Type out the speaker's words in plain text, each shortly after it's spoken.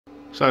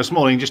So this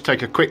morning, just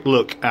take a quick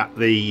look at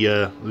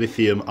the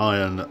lithium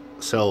ion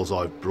cells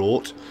I've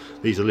brought.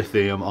 These are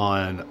lithium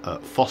iron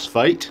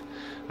phosphate,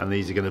 and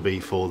these are going to be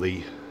for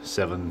the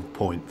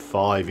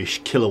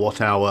 7.5-ish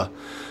kilowatt hour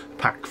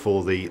pack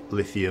for the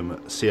lithium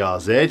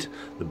CRZ,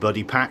 the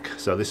buddy pack.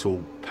 So this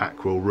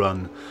pack will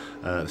run,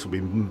 this will be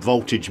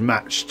voltage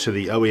matched to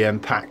the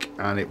OEM pack,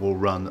 and it will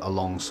run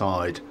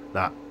alongside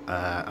that.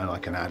 And I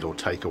can add or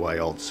take away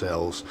odd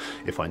cells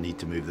if I need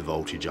to move the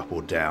voltage up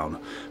or down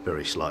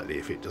very slightly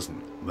if it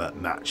doesn't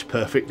match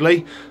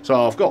perfectly.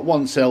 So I've got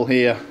one cell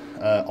here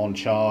on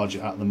charge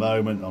at the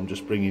moment. I'm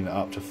just bringing it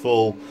up to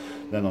full.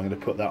 Then I'm going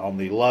to put that on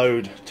the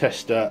load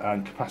tester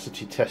and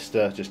capacity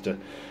tester just to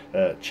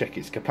check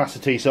its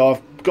capacity. So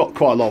I've got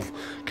quite a lot of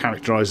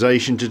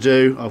characterization to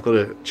do. I've got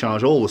to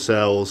charge all the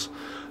cells,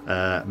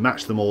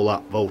 match them all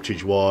up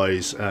voltage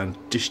wise, and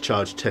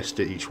discharge test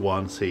each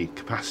one, see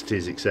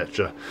capacities,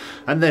 etc.,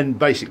 and then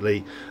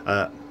basically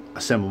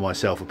assemble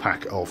myself a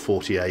pack of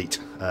 48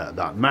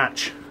 that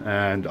match.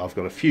 And I've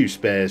got a few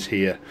spares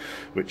here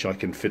which I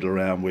can fiddle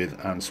around with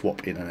and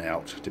swap in and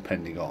out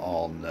depending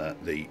on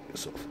the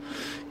sort of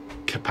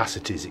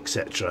capacities,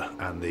 etc.,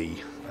 and the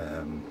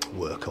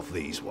work of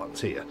these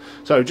ones here.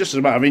 So just as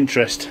a matter of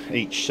interest,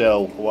 each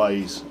cell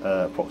weighs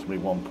approximately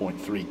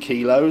 1.3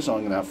 kilos. I'm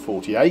going to have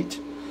 48.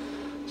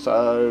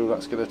 So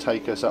that's going to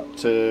take us up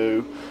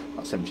to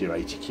about 70 or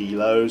 80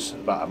 kilos,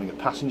 about having a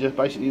passenger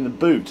basically in the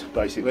boot.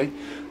 Basically,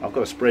 I've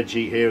got a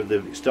spreadsheet here of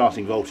the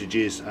starting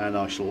voltages, and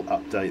I shall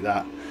update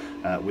that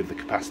with the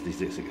capacities,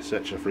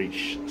 etc., for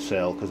each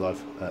cell, because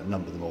I've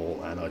numbered them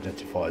all and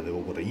identified they've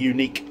all got a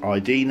unique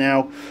ID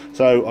now,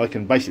 so I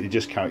can basically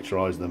just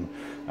characterize them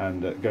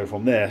and go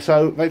from there.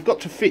 So they've got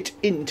to fit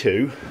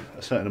into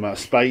a certain amount of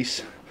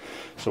space.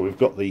 So we've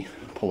got the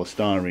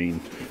polystyrene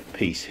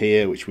piece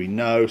here, which we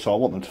know, so I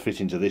want them to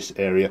fit into this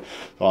area.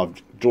 So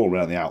I've drawn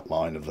around the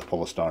outline of the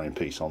polystyrene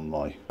piece on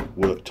my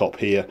worktop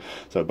here.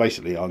 So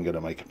basically I'm going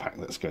to make a pack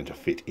that's going to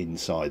fit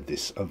inside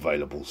this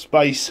available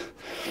space,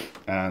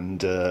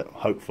 and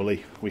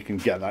hopefully we can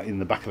get that in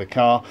the back of the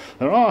car.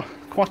 There are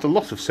quite a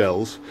lot of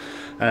cells,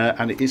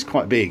 and it is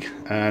quite big,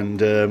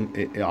 and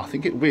I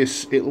think it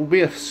will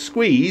be a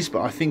squeeze,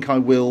 but I think I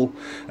will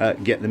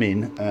get them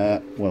in.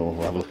 Well,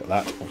 we'll have a look at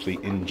that obviously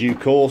in due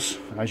course.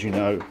 As you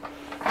know,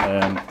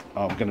 I'm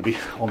going to be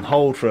on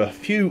hold for a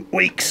few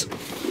weeks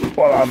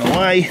while I'm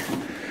away,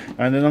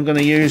 and then I'm going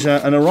to use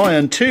an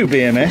Orion 2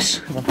 BMS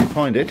if I can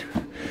find it.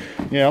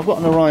 Yeah, I've got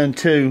an Orion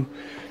 2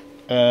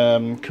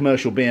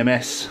 commercial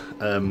BMS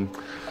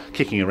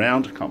kicking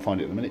around. I can't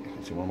find it at the minute.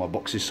 It's in one of my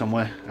boxes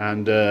somewhere,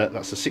 and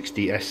that's a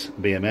 60S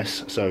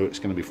BMS, so it's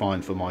going to be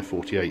fine for my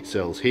 48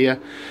 cells here.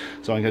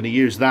 So I'm going to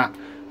use that,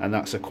 and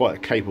that's quite a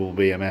capable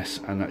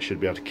BMS, and that should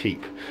be able to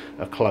keep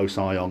a close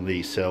eye on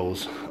these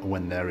cells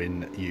when they're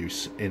in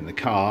use in the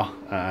car.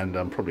 And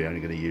I'm probably only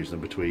going to use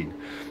them between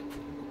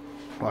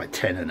like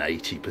 10 and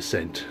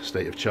 80%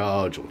 state of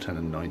charge, or 10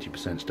 and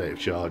 90% state of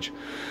charge.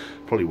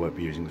 Probably won't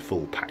be using the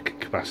full pack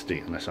capacity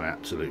unless I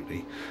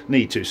absolutely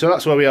need to. So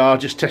that's where we are,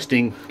 just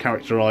testing,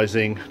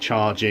 characterizing,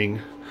 charging,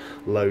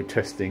 load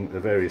testing the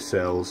various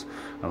cells,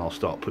 and I'll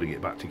start putting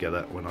it back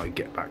together when I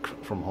get back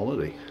from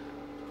holiday.